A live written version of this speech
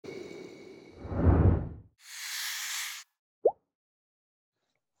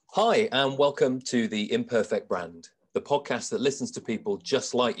Hi, and welcome to The Imperfect Brand, the podcast that listens to people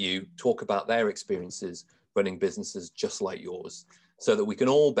just like you talk about their experiences running businesses just like yours, so that we can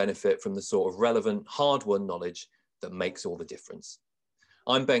all benefit from the sort of relevant, hard-won knowledge that makes all the difference.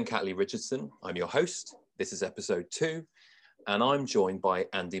 I'm Ben Catley-Richardson. I'm your host. This is episode 2, and I'm joined by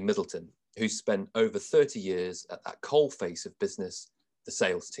Andy Middleton, who's spent over 30 years at that coalface of business, the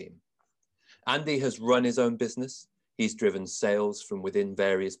sales team. Andy has run his own business. He's driven sales from within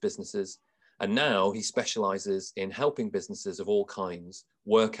various businesses, and now he specializes in helping businesses of all kinds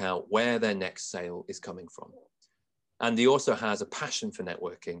work out where their next sale is coming from. Andy also has a passion for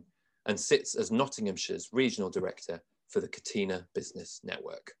networking and sits as Nottinghamshire's regional director for the Katina Business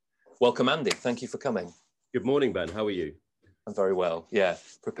Network. Welcome, Andy. Thank you for coming. Good morning, Ben. How are you? I'm very well. Yeah,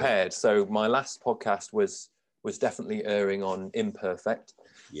 prepared. So my last podcast was definitely erring on imperfect.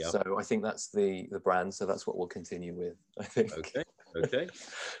 Yeah. So I think that's the brand. So that's what we'll continue with, I think. Okay.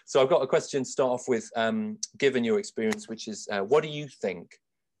 So I've got a question to start off with, given your experience, which is, what do you think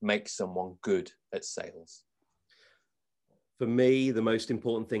makes someone good at sales? For me, the most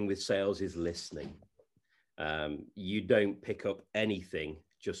important thing with sales is listening. You don't pick up anything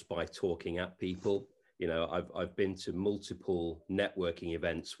just by talking at people. You know, I've been to multiple networking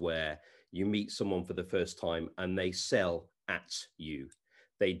events where you meet someone for the first time and they sell at you.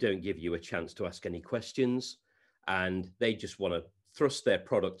 They don't give you a chance to ask any questions, and they just want to thrust their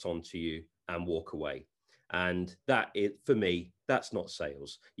product onto you and walk away. And for me, that's not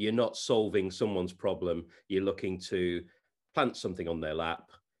sales. You're not solving someone's problem. You're looking to plant something on their lap,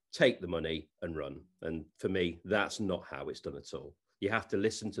 take the money and run. And for me, that's not how it's done at all. You have to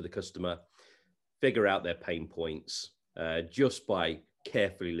listen to the customer, figure out their pain points just by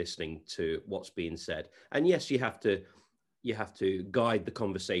carefully listening to what's being said. And yes, you have to guide the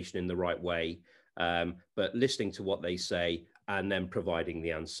conversation in the right way, but listening to what they say and then providing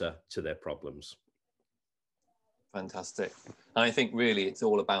the answer to their problems. Fantastic. And I think really it's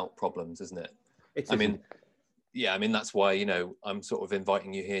all about problems, isn't it? I mean, that's why, I'm sort of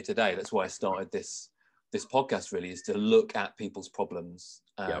inviting you here today. That's why I started this podcast, really, is to look at people's problems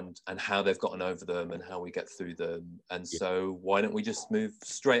and how they've gotten over them and how we get through them. And so why don't we just move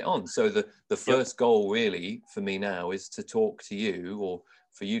straight on? So the first goal really for me now is to talk to you, or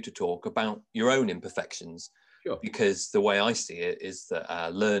for you to talk about your own imperfections. Sure. Because the way I see it is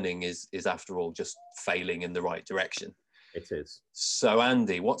that learning is after all just failing in the right direction. It is. So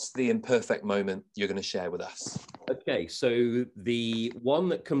Andy, what's the imperfect moment you're going to share with us? Okay, so the one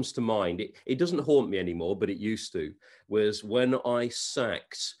that comes to mind, it doesn't haunt me anymore, but it used to, was when I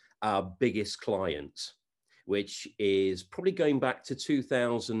sacked our biggest client, which is probably going back to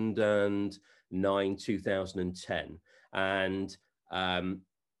 2009, 2010. And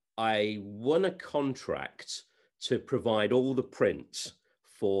I won a contract to provide all the prints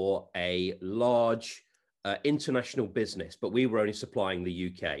for a large international business, but we were only supplying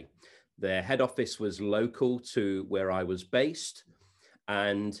the UK. Their head office was local to where I was based,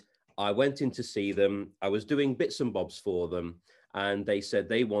 and I went in to see them. I was doing bits and bobs for them, and they said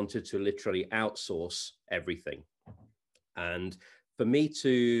they wanted to literally outsource everything. And for me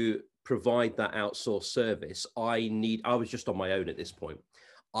to provide that outsourced service, I was just on my own at this point.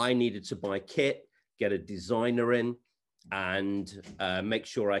 I needed to buy kit, get a designer in, and make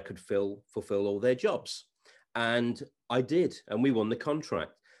sure I could fulfill all their jobs. And I did, and we won the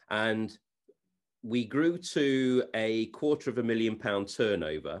contract. And we grew to a £250,000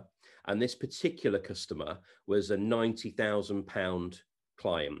 turnover. And this particular customer was a £90,000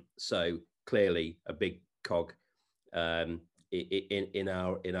 client. So clearly a big cog in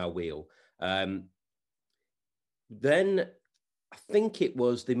our wheel. Then I think it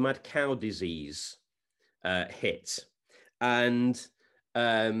was the mad cow disease hit. And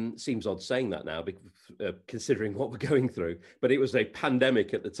seems odd saying that now, considering what we're going through, but it was a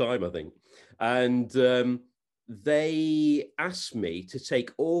pandemic at the time, I think. And they asked me to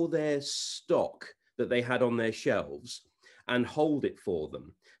take all their stock that they had on their shelves and hold it for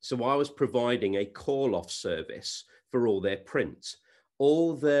them. So I was providing a call-off service for all their print.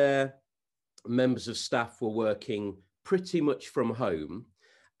 All their members of staff were working pretty much from home.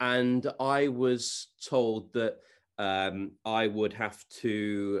 And I was told that I would have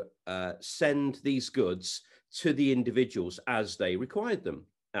to send these goods to the individuals as they required them.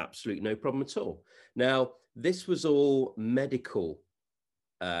 Absolutely no problem at all. Now, this was all medical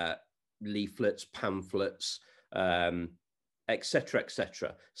leaflets, pamphlets, etc.,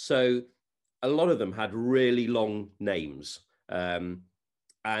 etc. So a lot of them had really long names.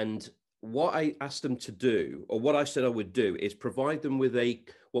 And what I asked them to do, or what I said I would do, is provide them with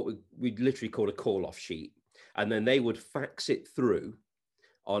what we'd literally call a call-off sheet. And then they would fax it through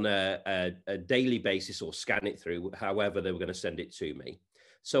on a daily basis or scan it through, however they were going to send it to me.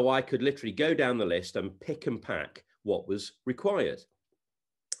 So I could literally go down the list and pick and pack what was required.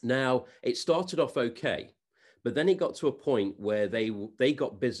 Now, it started off okay, but then it got to a point where they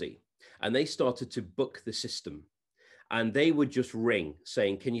got busy and they started to book the system, and they would just ring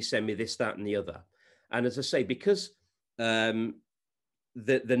saying, can you send me this, that, and the other? And as I say, because the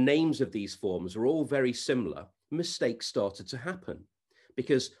names of these forms are all very similar, mistakes started to happen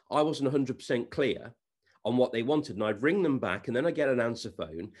because I wasn't 100% clear on what they wanted. And I'd ring them back, and then I get an answer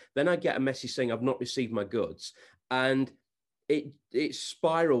phone. Then I get a message saying I've not received my goods. And it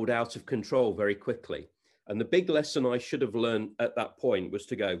spiraled out of control very quickly. And the big lesson I should have learned at that point was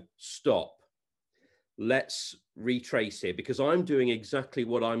to go, stop. Let's retrace here, because I'm doing exactly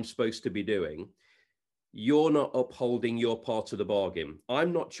what I'm supposed to be doing. You're not upholding your part of the bargain.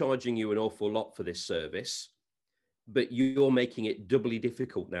 I'm not charging you an awful lot for this service, but you're making it doubly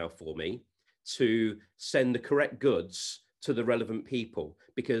difficult now for me to send the correct goods to the relevant people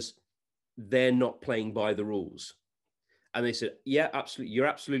because they're not playing by the rules. And they said, yeah, absolutely. You're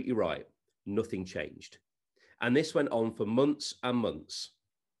absolutely right. Nothing changed. And this went on for months and months.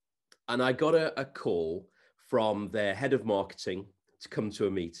 And I got a call from their head of marketing to come to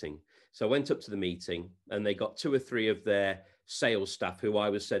a meeting. So I went up to the meeting, and they got 2 or 3 of their sales staff who I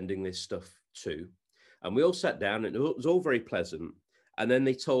was sending this stuff to. And we all sat down, and it was all very pleasant. And then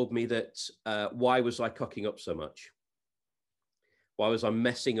they told me that why was I cocking up so much? Why was I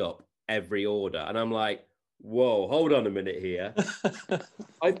messing up every order? And I'm like, whoa, hold on a minute here.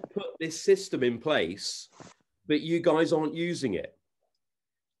 I've put this system in place, but you guys aren't using it.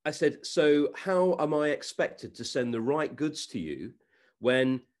 I said, so how am I expected to send the right goods to you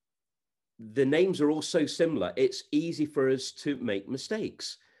when the names are all so similar? It's easy for us to make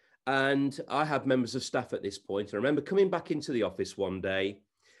mistakes. And I have members of staff at this point. And I remember coming back into the office one day.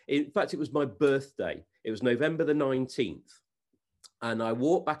 In fact, it was my birthday. It was November the 19th. And I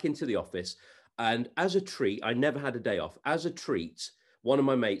walked back into the office. And as a treat, I never had a day off. As a treat, one of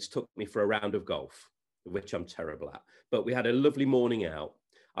my mates took me for a round of golf, which I'm terrible at. But we had a lovely morning out.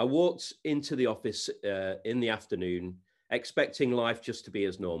 I walked into the office in the afternoon, expecting life just to be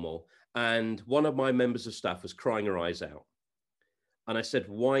as normal. And one of my members of staff was crying her eyes out. And I said,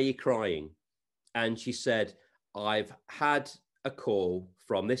 why are you crying? And she said, I've had a call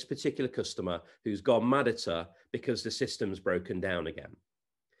from this particular customer who's gone mad at her because the system's broken down again,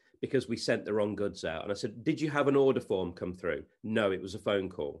 because we sent the wrong goods out. And I said, did you have an order form come through? No, it was a phone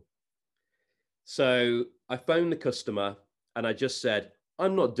call. So I phoned the customer and I just said,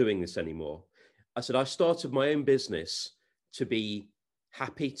 I'm not doing this anymore. I said, I started my own business to be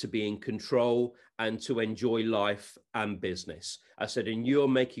happy, to be in control, and to enjoy life and business. I said, and you're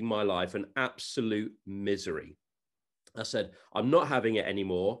making my life an absolute misery. I said, I'm not having it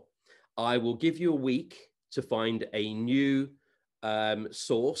anymore. I will give you a week to find a new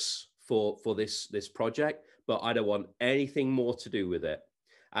source for this project, but I don't want anything more to do with it.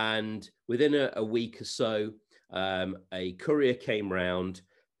 And within a week or so, a courier came round,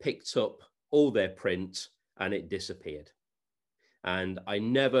 picked up all their print, and it disappeared. And I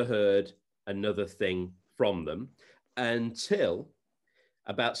never heard another thing from them until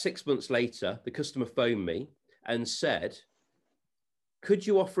about 6 months later, the customer phoned me and said, could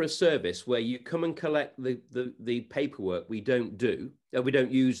you offer a service where you come and collect the paperwork we don't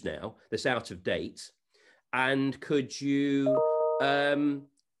use now, that's out of date, and could you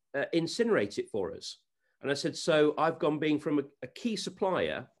incinerate it for us? And I said, so I've gone being from a key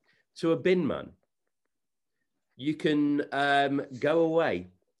supplier to a bin man. You can go away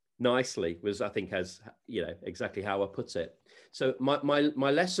nicely, was, I think, as you know, exactly how I put it. So my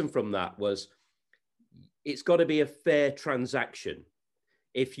lesson from that was, it's got to be a fair transaction.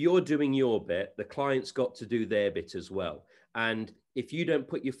 If you're doing your bit, the client's got to do their bit as well. And if you don't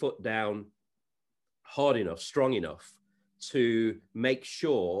put your foot down hard enough, strong enough to make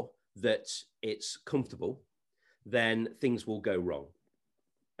sure that it's comfortable, then things will go wrong.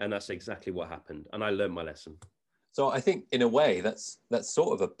 And that's exactly what happened. And I learned my lesson. So I think in a way that's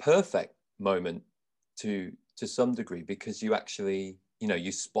sort of a perfect moment to some degree, because you actually, you know,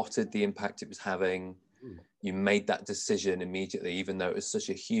 you spotted the impact it was having. You made that decision immediately, even though it was such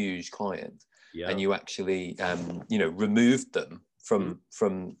a huge client, and you actually, you know, removed them from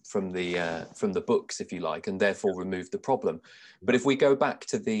the books, if you like, and therefore removed the problem. But if we go back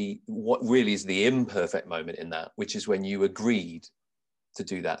to what really is the imperfect moment in that, which is when you agreed to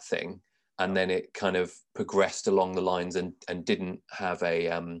do that thing, and then it kind of progressed along the lines and didn't have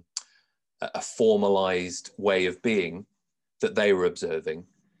a formalized way of being that they were observing.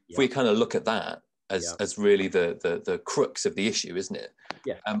 If we kind of look at that, as really the crux of the issue, isn't it?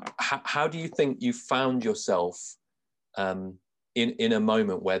 Yeah. How do you think you found yourself in a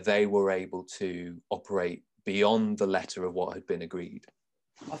moment where they were able to operate beyond the letter of what had been agreed?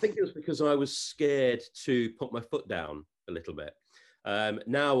 I think it was because I was scared to put my foot down a little bit.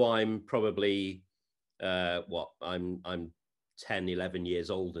 Now I'm probably I'm 10, 11 years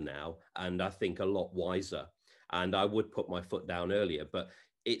older now, and I think a lot wiser. And I would put my foot down earlier, but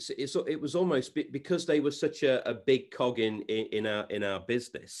it was almost because they were such a big cog in our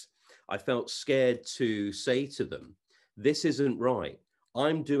business. I felt scared to say to them, "This isn't right.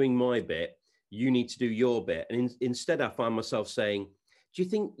 I'm doing my bit. You need to do your bit." And instead, I find myself saying, "Do you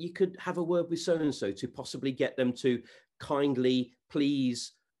think you could have a word with so and so to possibly get them to kindly,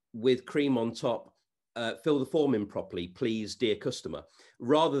 please, with cream on top, fill the form in properly, please, dear customer,"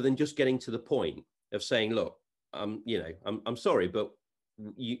 rather than just getting to the point of saying, "Look, I'm sorry, but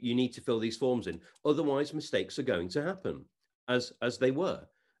you need to fill these forms in. Otherwise, mistakes are going to happen, as they were.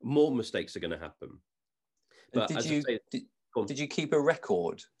 More mistakes are going to happen." And But did you keep a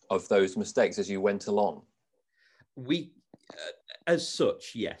record of those mistakes as you went along? We, as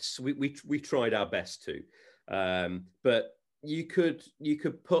such, yes, we tried our best to, but you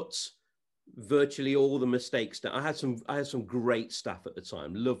could put virtually all the mistakes down. I had some great staff at the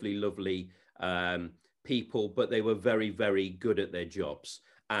time, lovely people, but they were very, very good at their jobs.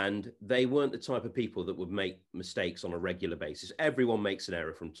 And they weren't the type of people that would make mistakes on a regular basis. Everyone makes an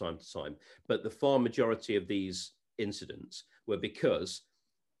error from time to time, but the far majority of these incidents were because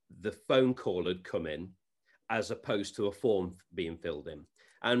the phone call had come in as opposed to a form being filled in.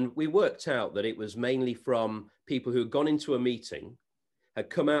 And we worked out that it was mainly from people who had gone into a meeting, had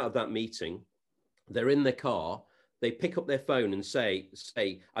come out of that meeting, they're in their car, they pick up their phone and say,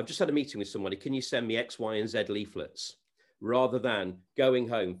 "I've just had a meeting with somebody, can you send me X, Y, and Z leaflets?" Rather than going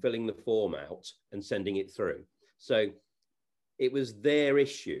home, filling the form out and sending it through. So it was their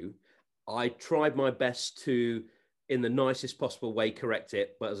issue. I tried my best to, in the nicest possible way, correct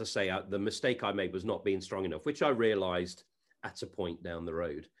it. But as I say, the mistake I made was not being strong enough, which I realized at a point down the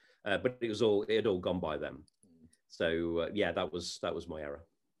road. But it had all gone by then. So that was my error.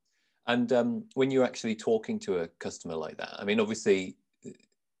 And when you're actually talking to a customer like that, I mean, obviously,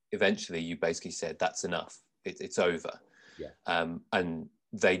 eventually you basically said, "That's enough. It's over." Yeah. And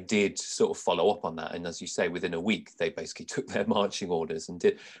they did sort of follow up on that. And as you say, within a week, they basically took their marching orders and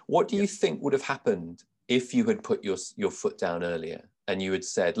did. What do you think would have happened if you had put your foot down earlier and you had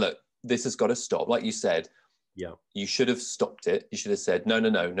said, "Look, this has got to stop"? Like you said, you should have stopped it. You should have said,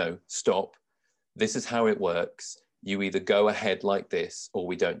 no, stop. This is how it works. You either go ahead like this or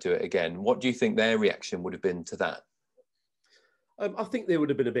we don't do it again. What do you think their reaction would have been to that? I think they would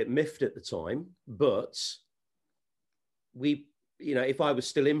have been a bit miffed at the time, but if I was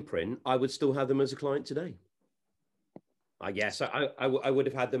still in print, I would still have them as a client today. I guess I would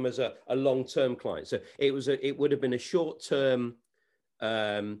have had them as a long-term client. So it would have been a short-term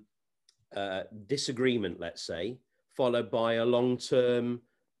disagreement, let's say, followed by a long-term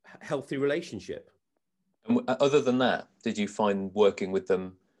healthy relationship. And other than that, did you find working with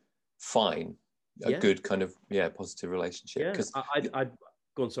them fine? A good kind of positive relationship? Yeah, I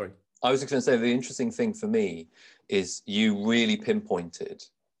go on. Sorry. I was just going to say, the interesting thing for me is you really pinpointed,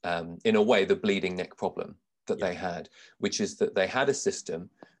 in a way, the bleeding neck problem that they had, which is that they had a system,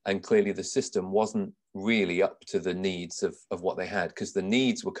 and clearly the system wasn't really up to the needs of what they had, because the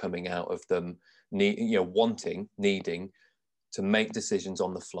needs were coming out of them, needing to make decisions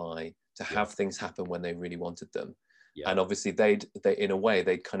on the fly, to have things happen when they really wanted them. Yeah. And obviously they in a way,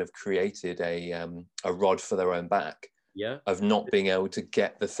 they kind of created a rod for their own back. Yeah. Of not being able to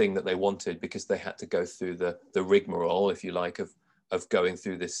get the thing that they wanted because they had to go through the rigmarole, if you like, of going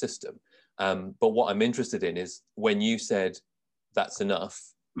through this system. But what I'm interested in is when you said that's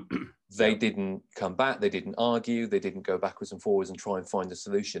enough, they didn't come back, they didn't argue, they didn't go backwards and forwards and try and find a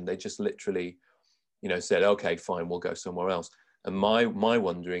solution. They just literally, said, "Okay, fine, we'll go somewhere else." And my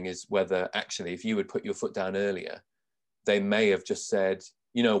wondering is whether actually, if you would put your foot down earlier, they may have just said,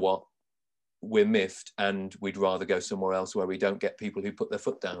 "You know what? We're miffed and we'd rather go somewhere else where we don't get people who put their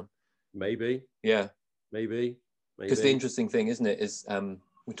foot down." Maybe. Yeah. Maybe. Because the interesting thing, isn't it, is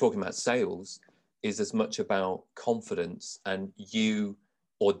we're talking about sales is as much about confidence and you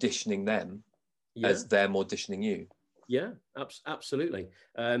auditioning them as them auditioning you. Yeah, absolutely.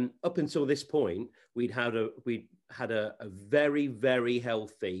 Up until this point, we'd had a very, very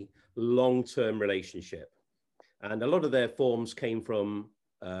healthy long-term relationship. And a lot of their forms came from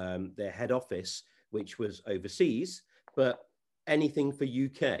their head office, which was overseas. But anything for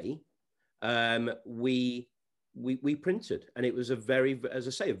UK, we we printed, and it was a very, as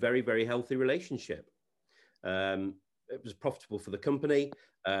I say, a very, very healthy relationship. It was profitable for the company.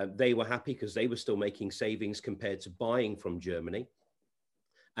 They were happy because they were still making savings compared to buying from Germany,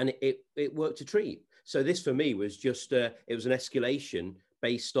 and it worked a treat. So this for me was just it was an escalation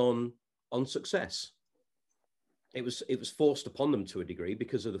based on success. It was forced upon them to a degree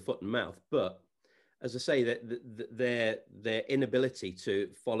because of the foot and mouth, but as I say, that their inability to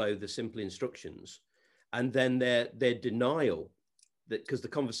follow the simple instructions, and then their denial that, because the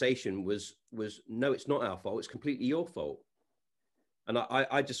conversation was no, it's not our fault, it's completely your fault. And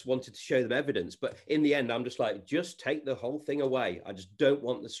I just wanted to show them evidence, but in the end, I'm just like, just take the whole thing away. I just don't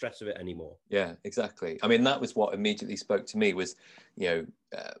want the stress of it anymore. Yeah, exactly. I mean, that was what immediately spoke to me was,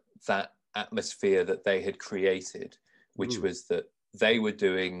 that atmosphere that they had created, which was that they were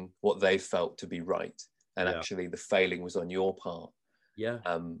doing what they felt to be right, and actually the failing was on your part. Yeah.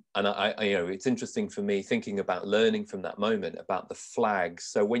 And I it's interesting for me thinking about learning from that moment about the flags.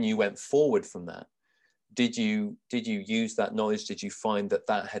 So when you went forward from that, did you use that knowledge? Did you find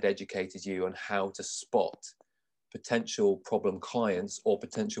that had educated you on how to spot potential problem clients or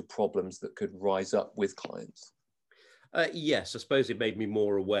potential problems that could rise up with clients? Yes, I suppose it made me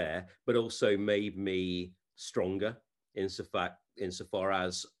more aware, but also made me stronger insofar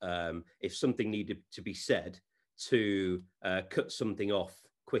as if something needed to be said to cut something off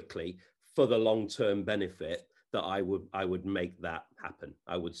quickly for the long-term benefit, that I would make that happen.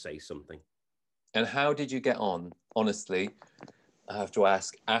 I would say something. And how did you get on? Honestly, I have to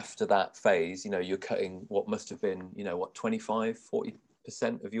ask, after that phase, you're cutting what must have been, 25,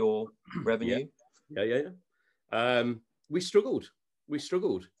 40% of your revenue? Yeah. We struggled,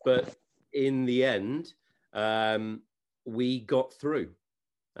 but in the end, we got through.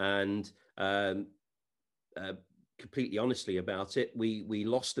 And completely honestly about it, we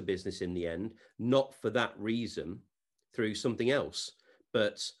lost the business in the end, not for that reason, through something else.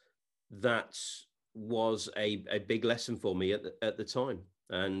 But that was a big lesson for me at the time.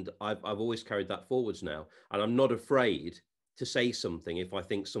 And I've always carried that forwards now. And I'm not afraid to say something if I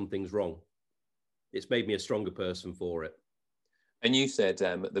think something's wrong. It's made me a stronger person for it. And you said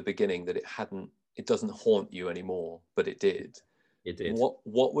at the beginning that it doesn't haunt you anymore, but it did. It did.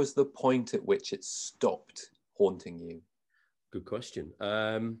 What was the point at which it stopped haunting you? Good question.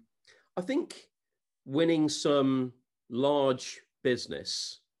 I think winning some large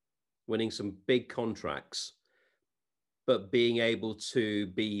business, winning some big contracts, but being able to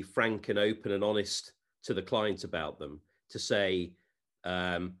be frank and open and honest to the client about them, to say,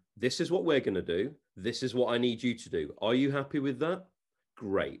 this is what we're going to do. This is what I need you to do. Are you happy with that?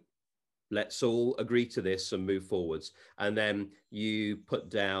 Great. Let's all agree to this and move forwards. And then you put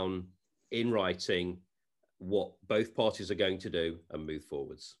down in writing what both parties are going to do and move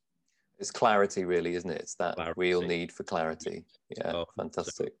forwards. It's clarity, really, isn't it? It's that Clarity. real need for clarity. Yeah, oh,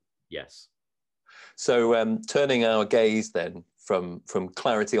 fantastic. So, yes. So turning our gaze then from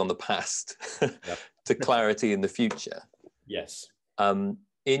clarity on the past to clarity in the future. Yes.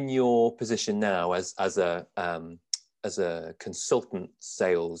 In your position now as a consultant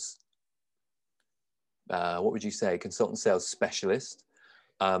sales, what would you say, consultant sales specialist,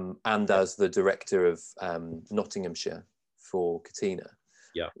 and as the director of Nottinghamshire for Catena.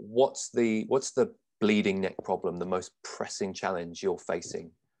 Yeah. What's the bleeding neck problem, the most pressing challenge you're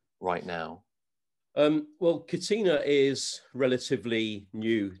facing right now? Well, Catena is relatively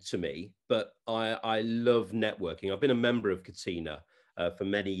new to me, but I love networking. I've been a member of Catena for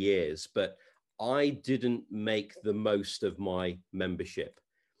many years, but I didn't make the most of my membership.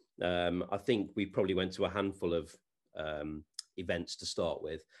 I think we probably went to a handful of events to start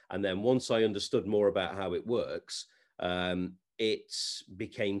with. And then once I understood more about how it works, it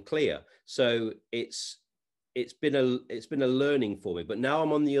became clear. So it's been a learning for me, but now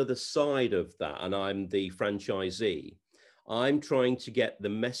I'm on the other side of that and I'm the franchisee. I'm trying to get the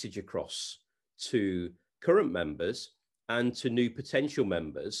message across to current members and to new potential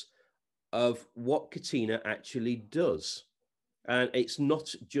members of what Catena actually does. And it's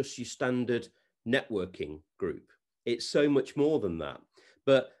not just your standard networking group. It's so much more than that.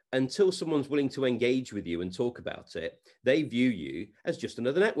 But until someone's willing to engage with you and talk about it, they view you as just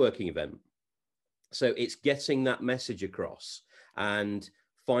another networking event. So it's getting that message across and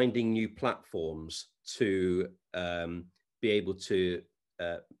finding new platforms to be able to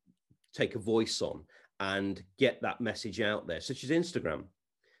take a voice on and get that message out there, such as Instagram.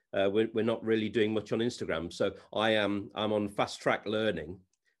 We're not really doing much on Instagram. So I'm on fast track learning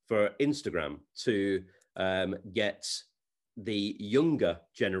for Instagram to get the younger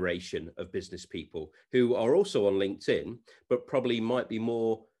generation of business people who are also on LinkedIn, but probably might be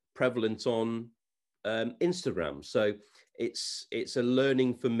more prevalent on Instagram. So it's a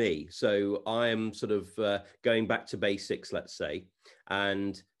learning for me. So I am sort of going back to basics, let's say,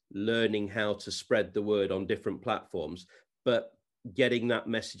 and learning how to spread the word on different platforms, but getting that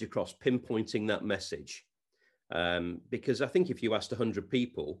message across, pinpointing that message. Because I think if you asked 100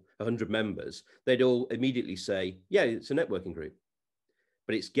 people, 100 members, they'd all immediately say, yeah, it's a networking group.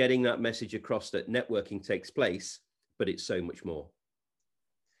 But it's getting that message across that networking takes place, but it's so much more.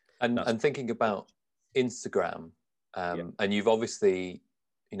 And thinking about Instagram, and you've obviously,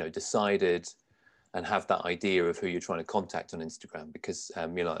 decided and have that idea of who you're trying to contact on Instagram, because,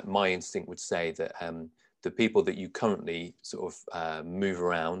 my instinct would say that the people that you currently sort of move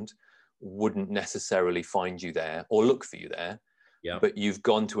around wouldn't necessarily find you there or look for you there. Yeah. But you've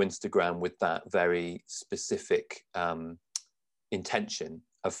gone to Instagram with that very specific intention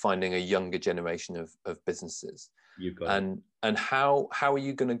of finding a younger generation of businesses. You've got it. And how are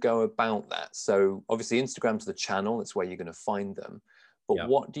you going to go about that? So obviously Instagram's the channel, it's where you're going to find them. But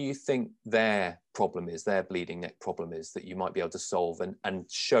what do you think their problem is, their bleeding neck problem is, that you might be able to solve and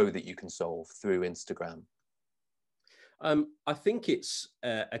show that you can solve through Instagram? I think it's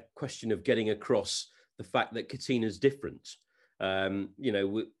a question of getting across the fact that Catina's different.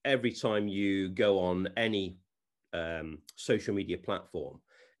 Every time you go on any social media platform,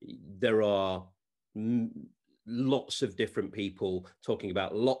 there are lots of different people talking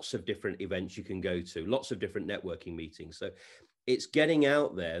about lots of different events you can go to, lots of different networking meetings. So it's getting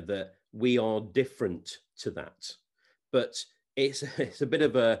out there that we are different to that. But it's a bit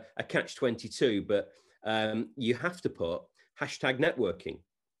of a catch-22, but you have to put #networking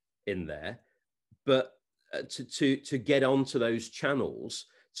in there, but to get onto those channels,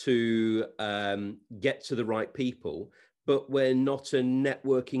 to get to the right people. But we're not a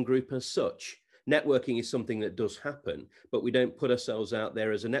networking group as such. Networking is something that does happen, but we don't put ourselves out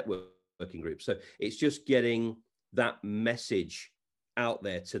there as a networking group. So it's just getting that message out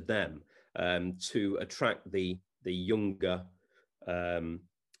there to them, to attract the younger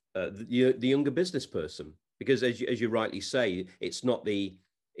the younger business person. Because as you rightly say, it's not the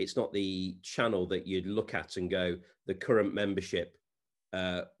channel that you'd look at and go, the current membership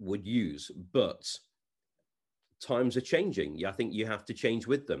would use, but times are changing. I think you have to change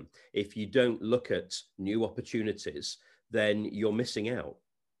with them. If you don't look at new opportunities, then you're missing out.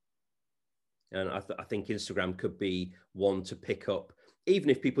 And I think Instagram could be one to pick up, even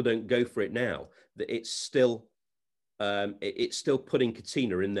if people don't go for it now. That it's still putting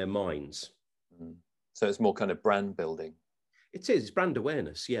Catina in their minds. So it's more kind of brand building. It is. It's brand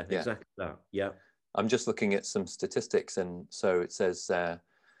awareness. Yeah, exactly that. Yeah. I'm just looking at some statistics, and so it says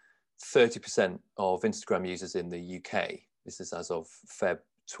 30% of Instagram users in the UK, this is as of Feb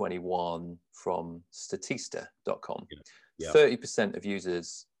 21 from statista.com, 30% of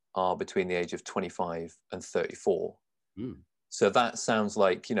users are between the age of 25 and 34. So that sounds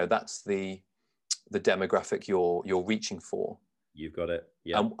like, that's the demographic you're reaching for. You've got it.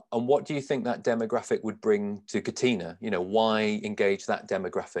 Yeah. And what do you think that demographic would bring to Catina? Why engage that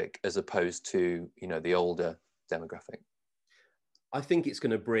demographic as opposed to, the older demographic? I think it's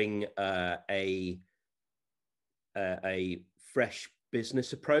going to bring a fresh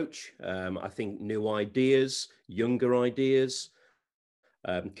business approach. I think new ideas, younger ideas.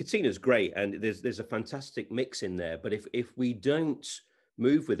 Catina's great, and there's a fantastic mix in there. But if we don't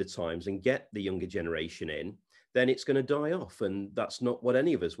move with the times and get the younger generation in, then it's going to die off, and that's not what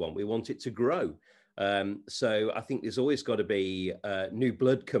any of us want. We want it to grow. So I think there's always got to be new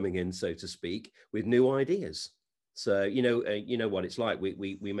blood coming in, so to speak, with new ideas. So you know what it's like.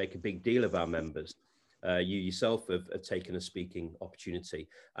 We make a big deal of our members. You yourself have taken a speaking opportunity,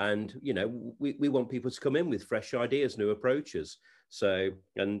 and we want people to come in with fresh ideas, new approaches. So,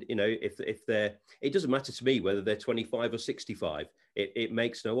 and if they're, it doesn't matter to me whether they're 25 or 65. It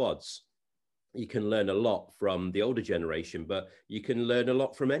makes no odds. You can learn a lot from the older generation, but you can learn a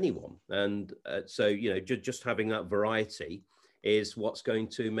lot from anyone. And so just having that variety is what's going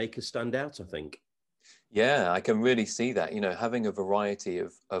to make us stand out, I think. Yeah, I can really see that, having a variety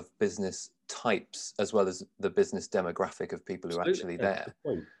of business types as well as the business demographic of people who are actually there.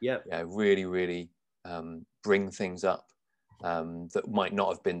 Yeah, really, really bring things up that might not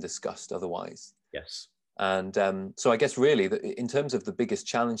have been discussed otherwise. Yes. And so I guess really in terms of the biggest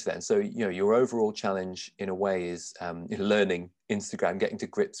challenge then, so, your overall challenge in a way is learning Instagram, getting to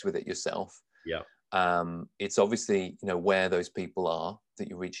grips with it yourself. Yeah. It's obviously, where those people are that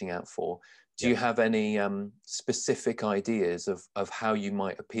you're reaching out for. Do you have any specific ideas of how you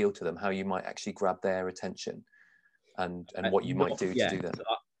might appeal to them, how you might actually grab their attention and what you might do to do that?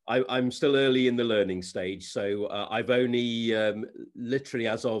 I'm still early in the learning stage. So I've only literally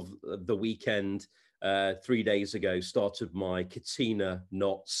as of the weekend 3 days ago started my Katina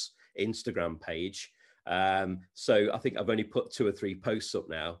Knots Instagram page. So I think I've only put 2 or 3 posts up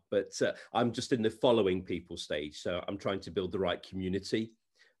now, but I'm just in the following people stage. So I'm trying to build the right community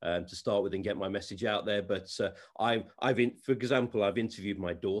to start with and get my message out there. But for example, I've interviewed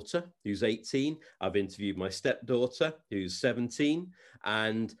my daughter who's 18. I've interviewed my stepdaughter who's 17,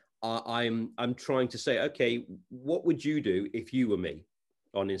 and I'm trying to say, okay, what would you do if you were me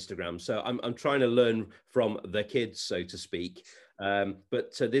on Instagram? So I'm trying to learn from the kids, so to speak.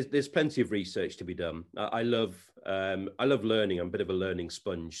 But there's plenty of research to be done. I love learning. I'm a bit of a learning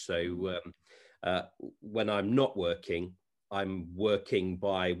sponge. So when I'm not working, I'm working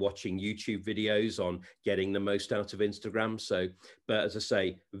by watching YouTube videos on getting the most out of Instagram. So, but as I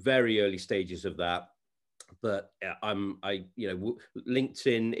say, very early stages of that. But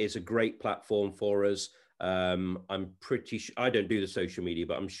LinkedIn is a great platform for us. I'm pretty sure I don't do the social media,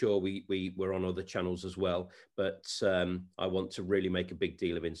 but I'm sure we're on other channels as well. But I want to really make a big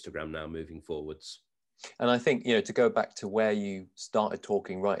deal of Instagram now moving forwards. And I think, to go back to where you started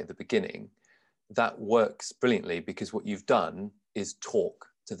talking right at the beginning, that works brilliantly, because what you've done is talk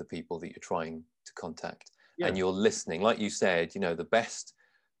to the people that you're trying to contact, and you're listening. Like you said, the best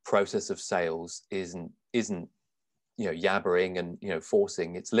process of sales isn't yabbering and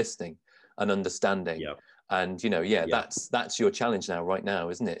forcing. It's listening and understanding. And that's your challenge right now,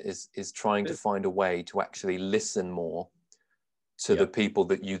 isn't it? Is trying to find a way to actually listen more to the people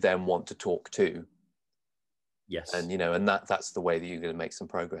that you then want to talk to. Yes. And and that's the way that you're going to make some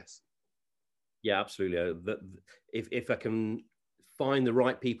progress. Yeah, absolutely. If I can find the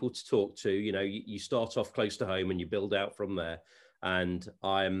right people to talk to, you start off close to home and you build out from there. And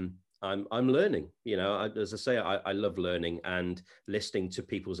I'm learning. As I say, I love learning and listening to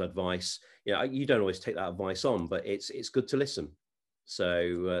people's advice. You don't always take that advice on, but it's good to listen.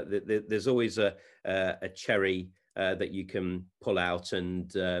 So there's always a cherry that you can pull out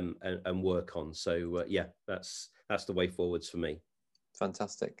and work on. So that's the way forwards for me.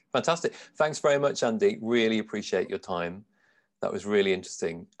 Fantastic. Thanks very much, Andy. Really appreciate your time. That was really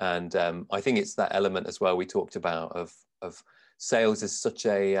interesting. And I think it's that element as well we talked about of sales is such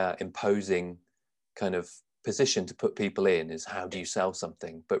a imposing kind of position to put people in, is how do you sell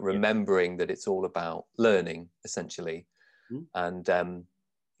something? But remembering that it's all about learning, essentially. And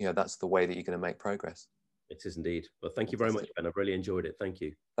that's the way that you're going to make progress. It is indeed. Well, thank you very much, Ben. I've really enjoyed it. Thank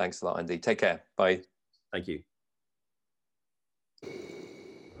you. Thanks a lot, Andy. Take care. Bye. Thank you.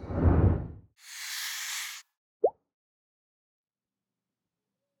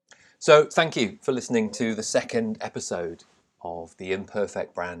 So thank you for listening to the second episode of The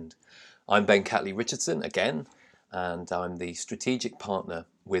Imperfect Brand. I'm Ben Catley Richardson again, and I'm the strategic partner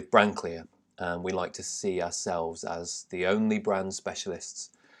with BrandClear. And we like to see ourselves as the only brand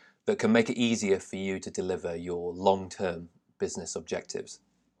specialists that can make it easier for you to deliver your long-term business objectives.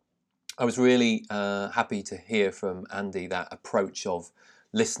 I was really happy to hear from Andy that approach of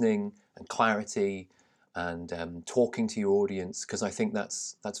listening and clarity and talking to your audience, because I think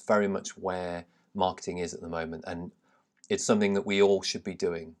that's very much where marketing is at the moment, and it's something that we all should be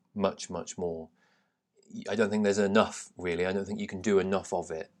doing much more. I don't think there's enough, really. I don't think you can do enough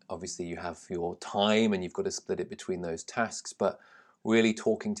of it. Obviously you have your time and you've got to split it between those tasks, but really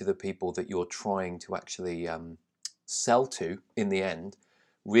talking to the people that you're trying to actually sell to in the end,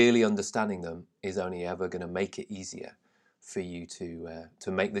 really understanding them, is only ever going to make it easier for you to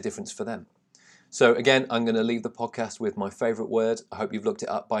make the difference for them. So again, I'm going to leave the podcast with my favorite word. I hope you've looked it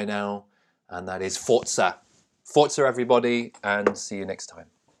up by now, and that is Forza. Forza, everybody, and see you next time.